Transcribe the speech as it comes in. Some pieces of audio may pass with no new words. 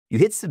You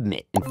hit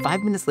submit, and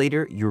 5 minutes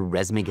later, your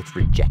resume gets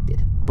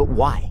rejected. But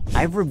why?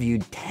 I've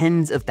reviewed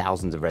tens of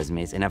thousands of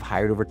resumes and I've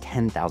hired over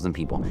 10,000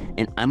 people,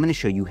 and I'm gonna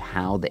show you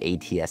how the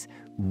ATS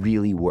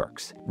really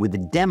works with a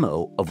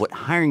demo of what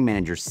hiring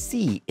managers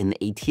see in the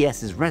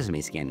ATS's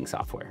resume scanning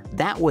software.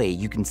 That way,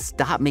 you can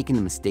stop making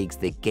the mistakes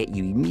that get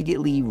you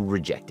immediately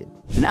rejected.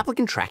 An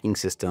applicant tracking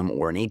system,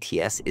 or an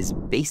ATS, is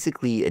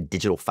basically a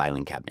digital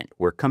filing cabinet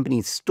where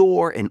companies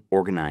store and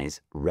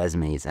organize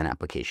resumes and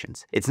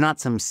applications. It's not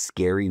some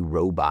scary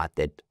robot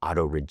that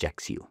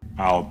auto-rejects you.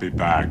 I'll be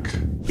back.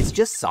 It's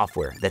just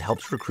software that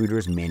helps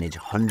recruiters manage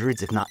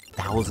hundreds, if not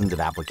thousands, of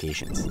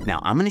applications. Now,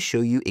 I'm gonna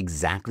show you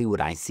exactly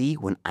what I see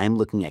when I'm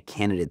looking at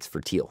candidates for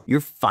Teal.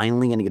 You're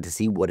finally gonna get to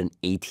see what an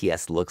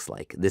ATS looks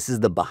like. This is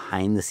the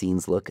behind the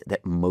scenes look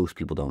that most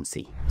people don't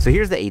see. So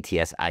here's the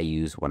ATS I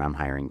use when I'm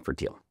hiring for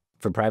Teal.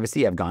 For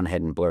privacy, I've gone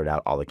ahead and blurred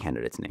out all the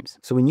candidates' names.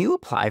 So when you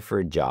apply for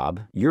a job,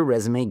 your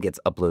resume gets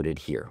uploaded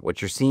here.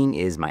 What you're seeing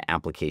is my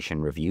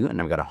application review,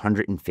 and I've got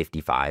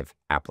 155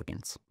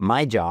 applicants.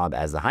 My job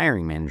as the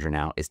hiring manager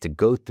now is to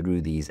go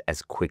through these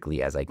as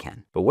quickly as I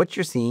can. But what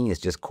you're seeing is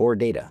just core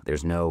data.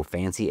 There's no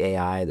fancy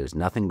AI, there's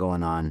nothing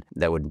going on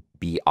that would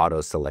be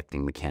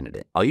auto-selecting the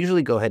candidate. I'll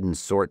usually go ahead and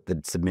sort the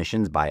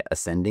submissions by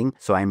ascending,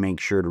 so I make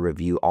sure to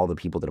review all the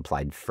people that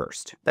applied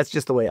first. That's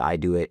just the way I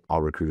do it.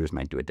 All recruiters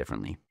might do it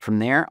differently. From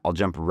there, I'll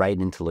jump right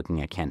into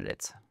looking at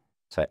candidates.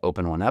 So I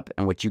open one up,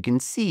 and what you can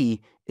see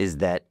is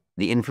that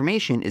the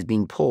information is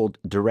being pulled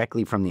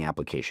directly from the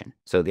application.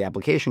 So the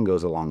application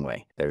goes a long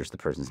way. There's the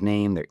person's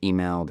name, their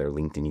email, their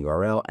LinkedIn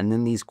URL, and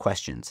then these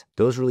questions.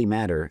 Those really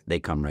matter, they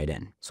come right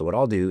in. So what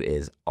I'll do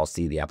is I'll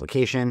see the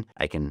application.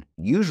 I can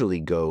usually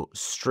go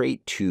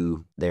straight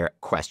to their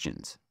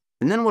questions.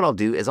 And then what I'll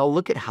do is I'll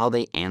look at how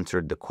they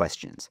answered the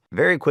questions.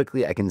 Very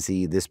quickly, I can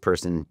see this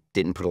person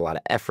didn't put a lot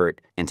of effort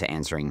into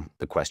answering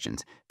the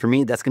questions. For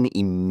me, that's gonna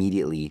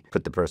immediately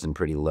put the person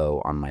pretty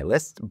low on my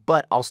list,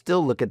 but I'll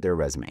still look at their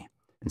resume.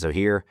 And so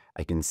here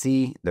I can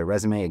see their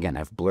resume. Again,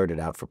 I've blurred it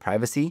out for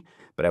privacy,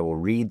 but I will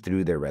read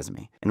through their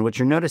resume. And what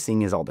you're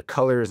noticing is all the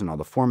colors and all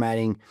the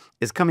formatting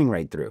is coming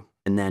right through.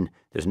 And then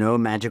there's no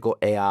magical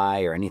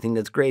AI or anything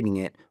that's grading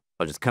it.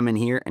 I'll just come in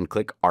here and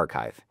click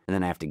archive. And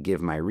then I have to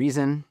give my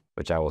reason,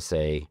 which I will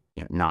say,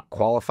 not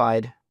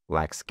qualified,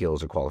 lacks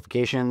skills or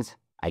qualifications.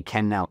 I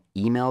can now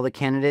email the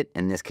candidate.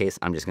 In this case,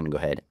 I'm just gonna go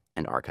ahead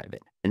and archive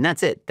it. And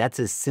that's it. That's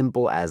as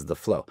simple as the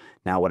flow.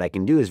 Now, what I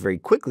can do is very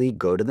quickly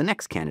go to the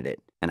next candidate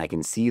and I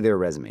can see their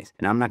resumes.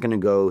 And I'm not gonna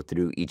go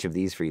through each of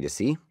these for you to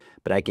see,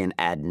 but I can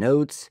add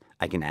notes,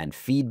 I can add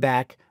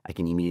feedback, I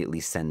can immediately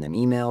send them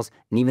emails,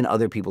 and even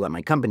other people at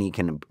my company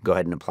can go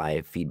ahead and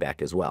apply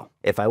feedback as well.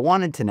 If I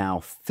wanted to now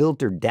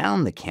filter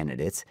down the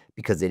candidates,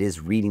 because it is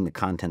reading the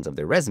contents of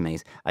their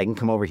resumes, I can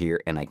come over here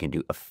and I can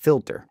do a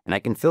filter. And I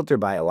can filter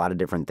by a lot of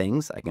different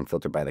things. I can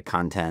filter by the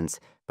contents,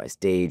 by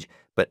stage,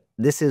 but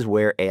this is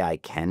where AI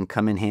can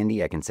come in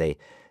handy. I can say,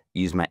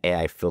 use my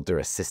AI filter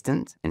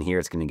assistant, and here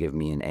it's gonna give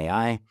me an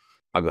AI.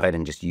 I'll go ahead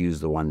and just use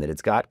the one that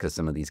it's got because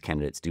some of these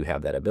candidates do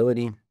have that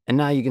ability. And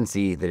now you can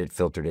see that it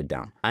filtered it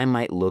down. I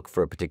might look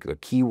for a particular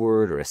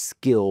keyword or a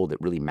skill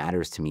that really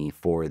matters to me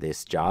for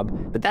this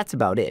job, but that's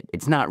about it.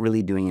 It's not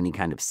really doing any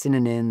kind of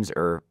synonyms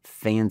or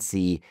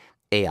fancy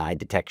AI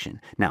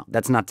detection. Now,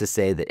 that's not to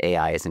say that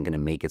AI isn't going to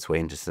make its way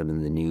into some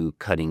of the new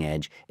cutting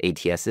edge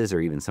ATSs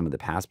or even some of the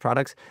past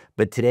products,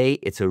 but today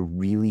it's a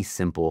really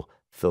simple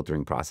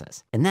filtering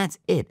process. And that's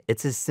it.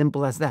 It's as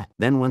simple as that.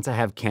 Then once I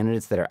have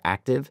candidates that are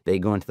active, they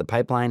go into the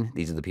pipeline.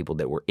 These are the people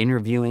that we're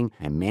interviewing.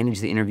 I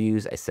manage the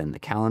interviews. I send the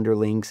calendar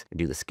links, I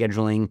do the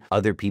scheduling.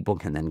 Other people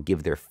can then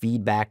give their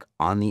feedback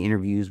on the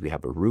interviews. We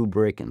have a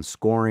rubric and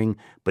scoring,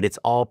 but it's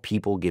all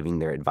people giving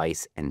their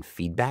advice and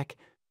feedback.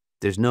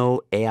 There's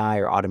no AI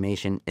or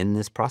automation in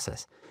this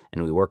process.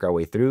 And we work our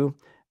way through,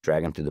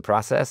 drag them through the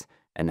process,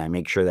 and I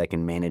make sure that I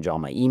can manage all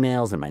my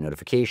emails and my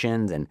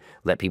notifications and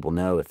let people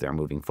know if they're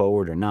moving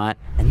forward or not.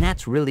 And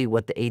that's really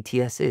what the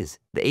ATS is.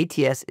 The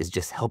ATS is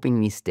just helping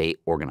me stay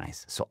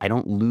organized so I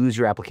don't lose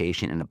your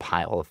application in a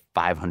pile of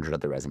 500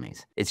 other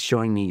resumes. It's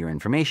showing me your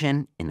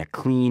information in a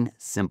clean,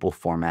 simple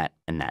format,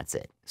 and that's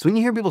it. So when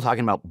you hear people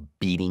talking about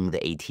beating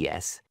the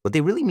ATS, what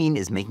they really mean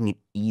is making it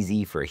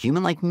easy for a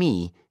human like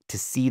me to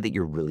see that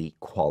you're really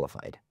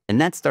qualified. And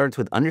that starts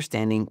with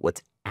understanding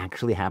what's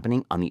actually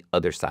happening on the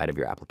other side of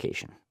your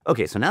application.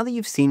 Okay, so now that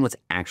you've seen what's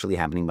actually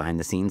happening behind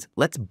the scenes,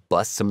 let's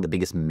bust some of the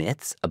biggest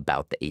myths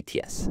about the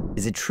ATS.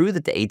 Is it true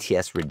that the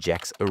ATS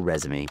rejects a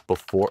resume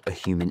before a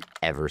human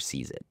ever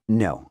sees it?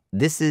 No,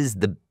 this is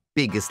the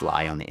biggest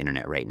lie on the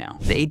internet right now.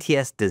 The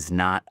ATS does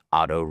not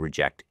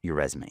auto-reject your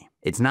resume.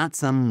 It's not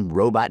some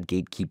robot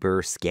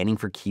gatekeeper scanning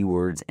for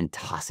keywords and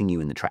tossing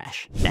you in the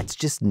trash. That's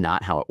just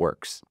not how it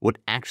works. What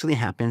actually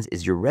happens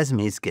is your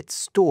resumes get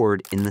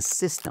stored in the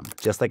system,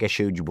 just like I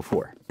showed you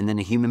before. And then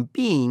a human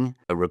being,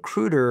 a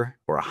recruiter,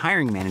 or a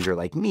hiring manager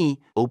like me,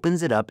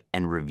 opens it up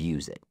and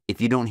reviews it.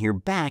 If you don't hear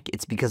back,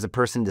 it's because a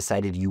person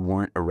decided you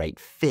weren't a right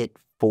fit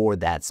for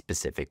that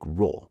specific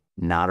role.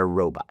 Not a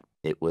robot.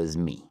 It was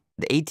me.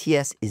 The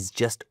ATS is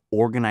just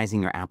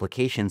organizing your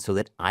application so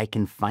that I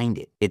can find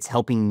it. It's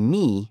helping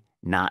me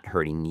not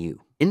hurting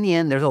you. In the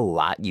end, there's a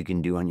lot you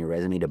can do on your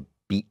resume to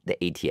beat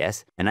the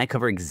ATS, and I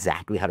cover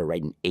exactly how to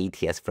write an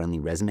ATS-friendly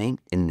resume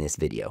in this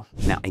video.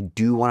 Now, I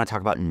do want to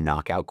talk about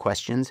knockout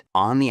questions.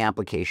 On the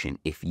application,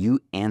 if you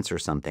answer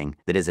something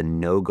that is a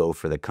no-go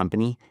for the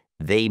company,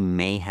 they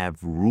may have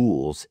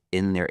rules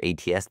in their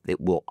ATS that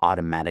will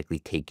automatically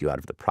take you out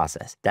of the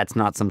process. That's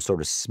not some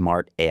sort of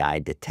smart AI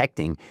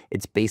detecting.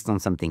 It's based on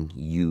something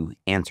you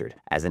answered.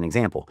 As an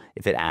example,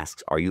 if it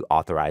asks, are you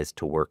authorized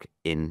to work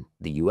in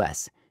the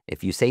US?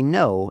 If you say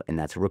no, and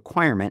that's a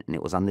requirement, and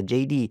it was on the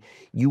JD,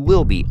 you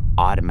will be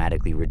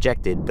automatically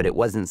rejected, but it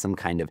wasn't some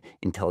kind of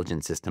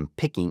intelligent system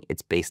picking.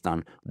 It's based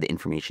on the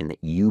information that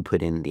you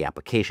put in the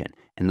application,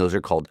 and those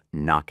are called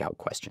knockout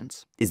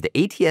questions. Is the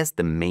ATS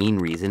the main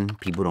reason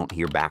people don't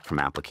hear back from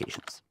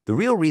applications? The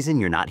real reason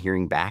you're not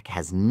hearing back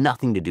has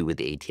nothing to do with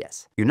the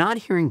ATS. You're not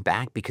hearing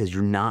back because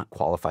you're not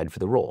qualified for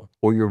the role,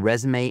 or your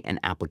resume and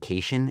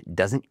application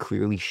doesn't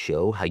clearly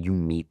show how you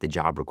meet the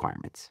job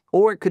requirements.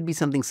 Or it could be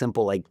something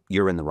simple like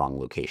you're in the wrong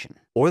location.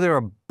 Or there are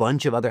a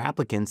bunch of other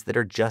applicants that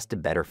are just a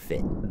better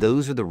fit.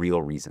 Those are the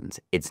real reasons.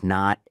 It's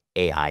not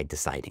AI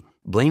deciding.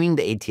 Blaming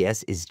the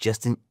ATS is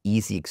just an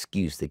easy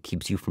excuse that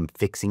keeps you from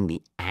fixing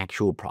the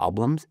actual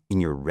problems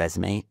in your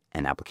resume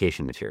and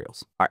application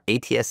materials. Are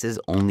ATSs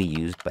only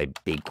used by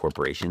big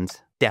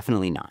corporations?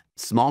 Definitely not.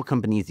 Small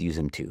companies use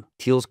them too.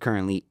 Teal's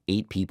currently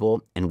 8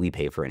 people and we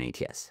pay for an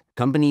ATS.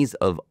 Companies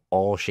of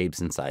all shapes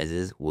and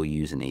sizes will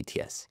use an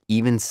ATS.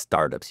 Even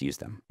startups use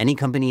them. Any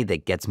company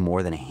that gets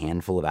more than a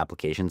handful of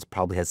applications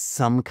probably has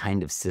some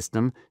kind of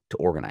system to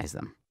organize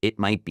them. It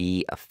might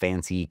be a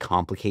fancy,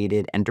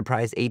 complicated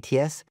enterprise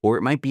ATS, or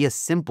it might be a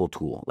simple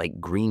tool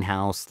like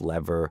Greenhouse,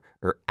 Lever,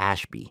 or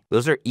Ashby.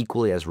 Those are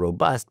equally as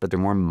robust, but they're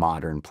more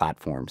modern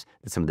platforms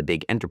that some of the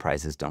big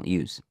enterprises don't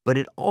use. But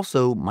it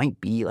also might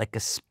be like a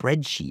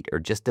spreadsheet or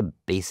just a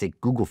basic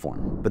Google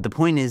form. But the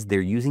point is they're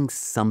using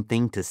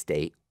something to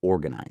stay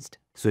organized.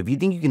 So if you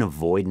think you can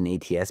avoid an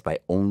ATS by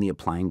only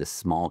applying to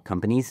small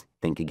companies,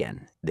 think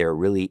again. They're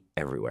really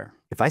everywhere.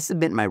 If I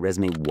submit my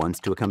resume once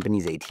to a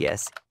company's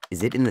ATS,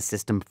 is it in the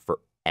system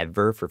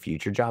forever for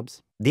future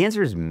jobs? The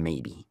answer is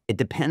maybe. It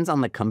depends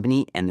on the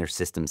company and their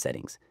system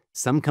settings.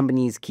 Some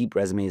companies keep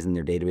resumes in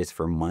their database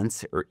for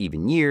months or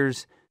even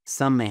years.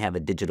 Some may have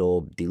a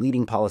digital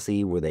deleting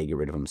policy where they get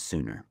rid of them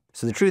sooner.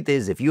 So the truth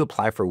is, if you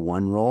apply for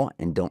one role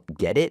and don't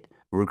get it,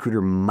 a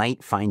recruiter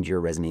might find your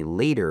resume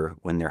later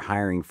when they're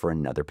hiring for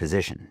another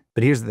position.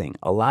 But here's the thing,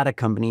 a lot of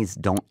companies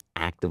don't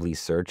actively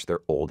search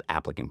their old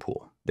applicant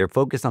pool. They're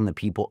focused on the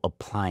people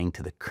applying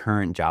to the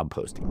current job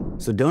posting.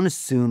 So don't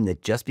assume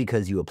that just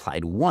because you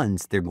applied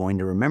once, they're going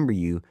to remember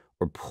you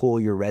or pull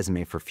your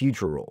resume for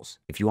future roles.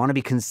 If you want to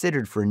be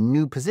considered for a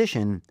new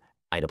position,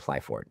 I'd apply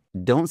for it.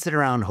 Don't sit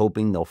around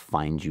hoping they'll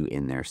find you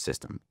in their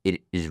system.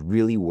 It is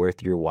really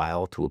worth your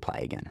while to apply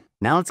again.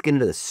 Now let's get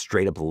into the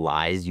straight up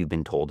lies you've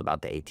been told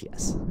about the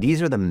ATS.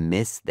 These are the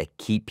myths that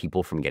keep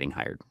people from getting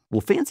hired.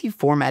 Will fancy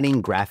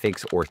formatting,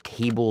 graphics, or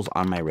tables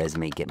on my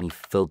resume get me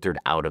filtered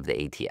out of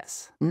the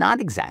ATS?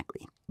 Not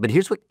exactly. But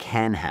here's what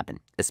can happen,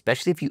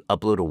 especially if you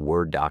upload a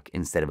Word doc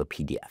instead of a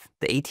PDF.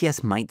 The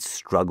ATS might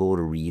struggle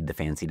to read the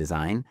fancy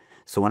design,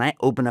 so when I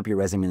open up your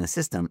resume in the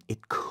system,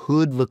 it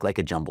could look like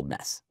a jumbled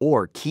mess.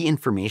 Or key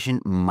information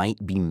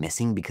might be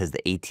missing because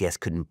the ATS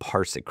couldn't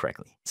parse it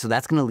correctly. So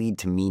that's gonna lead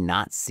to me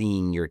not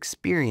seeing your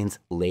experience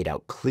laid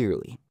out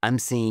clearly. I'm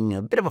seeing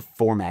a bit of a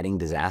formatting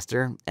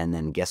disaster, and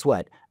then guess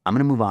what? I'm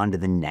gonna move on to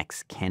the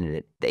next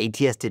candidate. The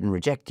ATS didn't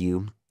reject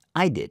you,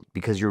 I did,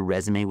 because your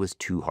resume was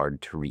too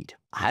hard to read.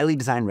 Highly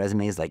designed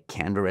resumes like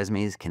Canva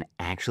resumes can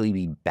actually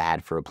be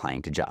bad for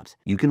applying to jobs.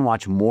 You can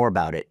watch more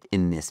about it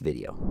in this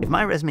video. If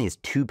my resume is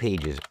 2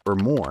 pages or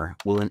more,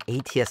 will an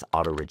ATS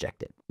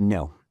auto-reject it?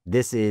 No,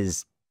 this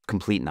is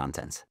complete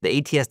nonsense. The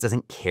ATS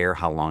doesn't care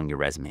how long your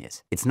resume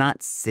is. It's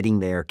not sitting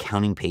there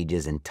counting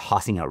pages and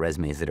tossing out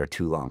resumes that are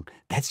too long.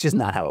 That's just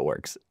not how it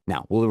works.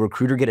 Now, will a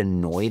recruiter get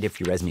annoyed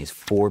if your resume is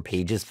 4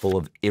 pages full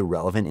of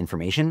irrelevant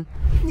information?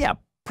 Yeah,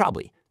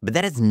 probably. But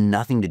that has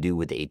nothing to do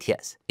with the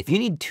ATS. If you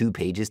need 2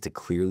 pages to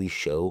clearly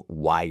show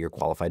why you're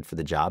qualified for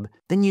the job,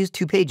 then use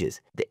 2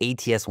 pages. The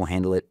ATS will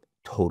handle it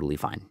totally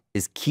fine.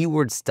 Is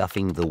keyword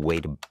stuffing the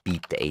way to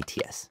beat the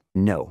ATS?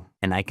 No,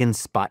 and I can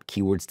spot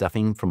keyword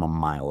stuffing from a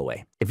mile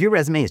away. If your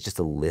resume is just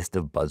a list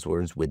of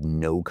buzzwords with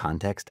no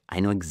context,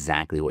 I know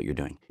exactly what you're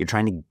doing. You're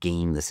trying to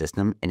game the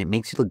system, and it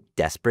makes you look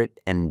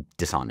desperate and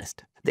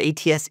dishonest. The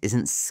ATS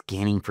isn't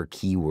scanning for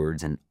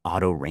keywords and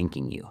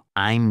auto-ranking you.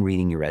 I'm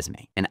reading your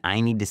resume, and I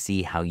need to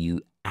see how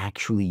you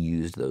actually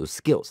used those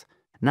skills,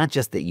 not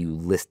just that you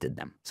listed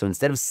them. So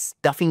instead of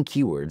stuffing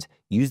keywords,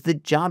 use the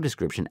job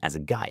description as a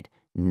guide.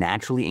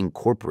 Naturally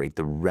incorporate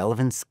the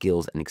relevant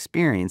skills and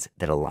experience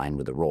that align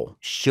with the role.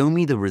 Show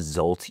me the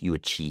results you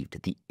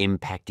achieved, the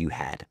impact you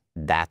had.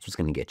 That's what's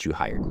gonna get you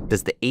hired.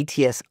 Does the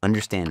ATS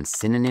understand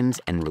synonyms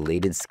and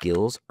related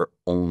skills or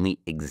only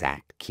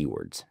exact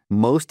keywords?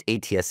 Most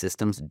ATS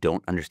systems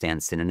don't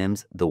understand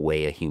synonyms the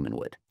way a human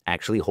would.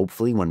 Actually,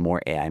 hopefully, when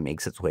more AI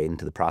makes its way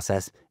into the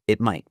process,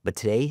 it might. But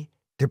today,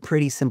 They're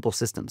pretty simple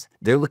systems.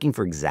 They're looking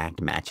for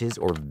exact matches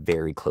or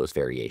very close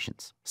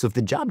variations. So if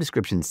the job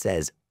description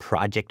says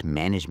project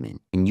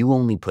management and you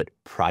only put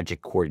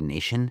project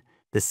coordination,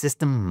 the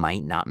system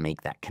might not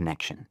make that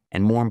connection.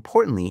 And more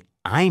importantly,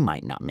 I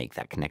might not make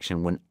that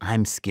connection when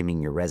I'm skimming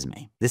your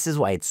resume. This is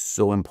why it's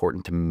so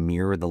important to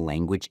mirror the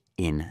language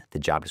in the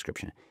job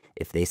description.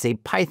 If they say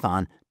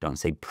Python, don't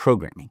say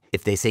programming.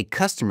 If they say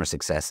customer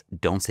success,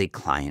 don't say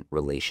client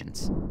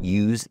relations.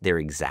 Use their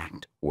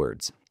exact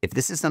words. If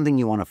this is something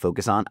you want to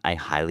focus on, I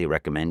highly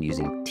recommend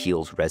using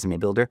Teal's resume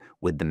builder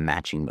with the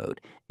matching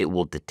mode. It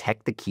will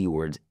detect the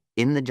keywords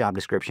in the job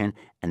description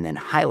and then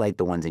highlight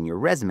the ones in your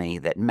resume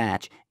that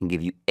match and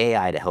give you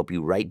AI to help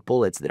you write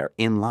bullets that are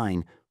in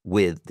line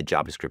with the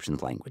job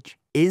description's language.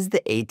 Is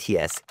the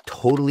ATS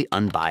totally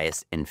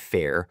unbiased and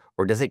fair,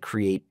 or does it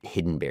create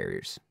hidden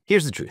barriers?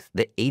 Here's the truth.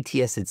 The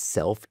ATS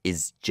itself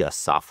is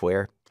just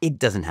software. It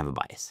doesn't have a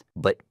bias,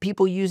 but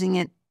people using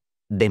it,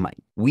 they might.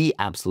 We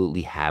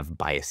absolutely have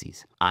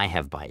biases. I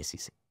have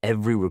biases.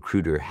 Every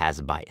recruiter has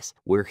a bias.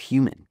 We're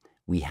human.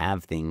 We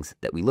have things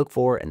that we look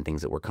for and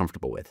things that we're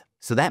comfortable with.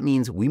 So that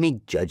means we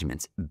make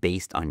judgments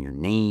based on your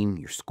name,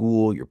 your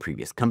school, your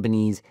previous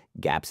companies,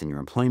 gaps in your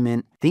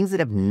employment, things that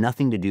have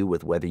nothing to do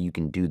with whether you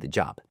can do the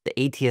job. The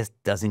ATS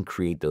doesn't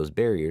create those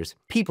barriers,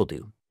 people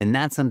do. And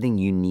that's something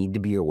you need to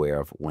be aware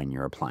of when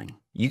you're applying.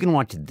 You can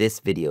watch this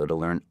video to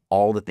learn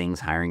all the things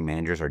hiring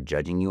managers are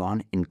judging you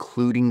on,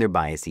 including their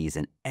biases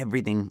and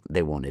everything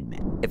they won't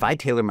admit. If I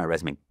tailor my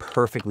resume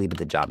perfectly to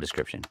the job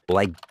description, will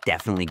I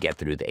definitely get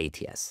through the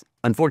ATS?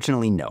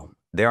 Unfortunately, no.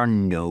 There are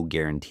no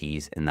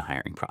guarantees in the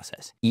hiring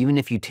process. Even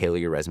if you tailor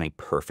your resume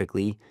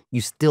perfectly,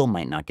 you still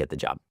might not get the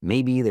job.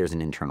 Maybe there's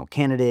an internal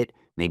candidate,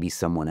 maybe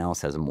someone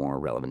else has a more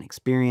relevant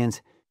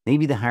experience,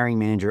 maybe the hiring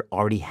manager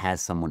already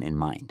has someone in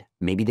mind.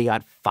 Maybe they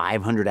got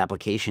 500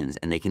 applications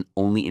and they can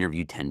only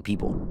interview 10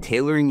 people.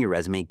 Tailoring your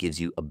resume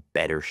gives you a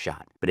better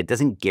shot, but it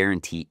doesn't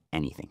guarantee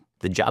anything.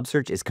 The job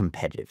search is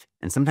competitive,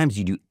 and sometimes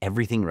you do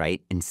everything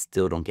right and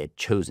still don't get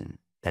chosen.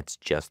 That's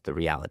just the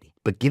reality.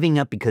 But giving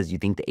up because you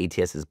think the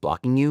ATS is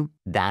blocking you,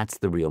 that's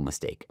the real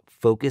mistake.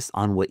 Focus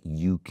on what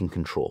you can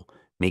control.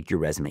 Make your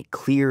resume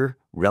clear,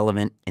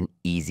 relevant, and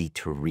easy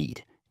to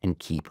read, and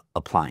keep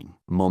applying.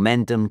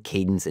 Momentum,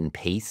 cadence, and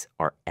pace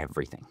are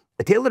everything.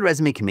 A tailored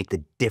resume can make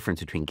the difference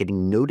between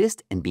getting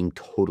noticed and being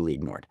totally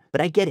ignored.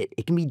 But I get it.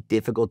 It can be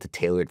difficult to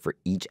tailor it for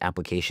each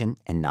application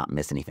and not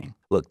miss anything.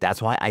 Look,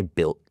 that's why I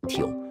built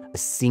Teal, a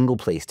single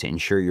place to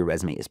ensure your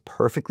resume is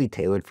perfectly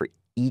tailored for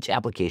each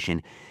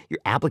application, your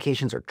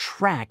applications are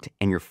tracked,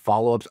 and your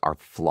follow-ups are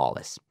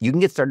flawless. You can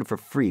get started for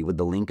free with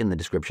the link in the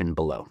description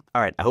below.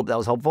 All right, I hope that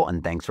was helpful,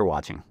 and thanks for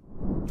watching.